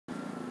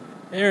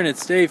Aaron,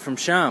 it's Dave from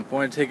Champ. I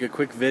want to take a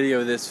quick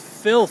video of this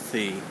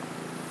filthy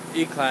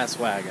E-Class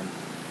wagon.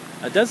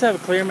 It does have a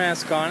clear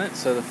mask on it,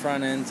 so the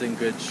front end's in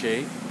good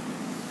shape.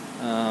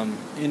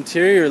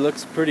 Interior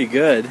looks pretty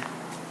good,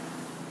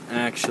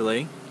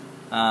 actually.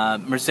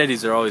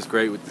 Mercedes are always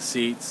great with the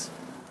seats.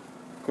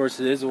 Of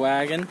course, it is a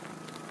wagon.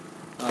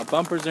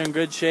 Bumpers are in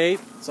good shape.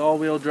 It's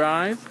all-wheel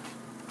drive.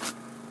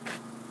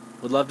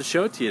 Would love to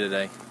show it to you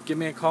today. Give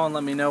me a call and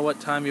let me know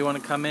what time you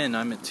want to come in.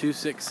 I'm at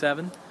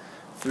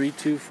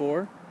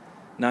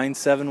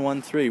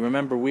 267-324-9713.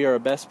 Remember, we are a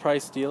best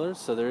price dealer,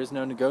 so there is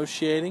no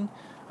negotiating.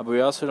 But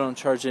we also don't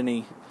charge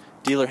any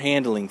dealer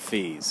handling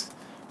fees.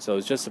 So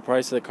it's just the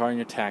price of the car and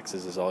your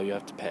taxes is all you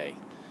have to pay.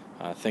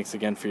 Thanks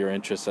again for your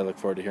interest. I look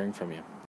forward to hearing from you.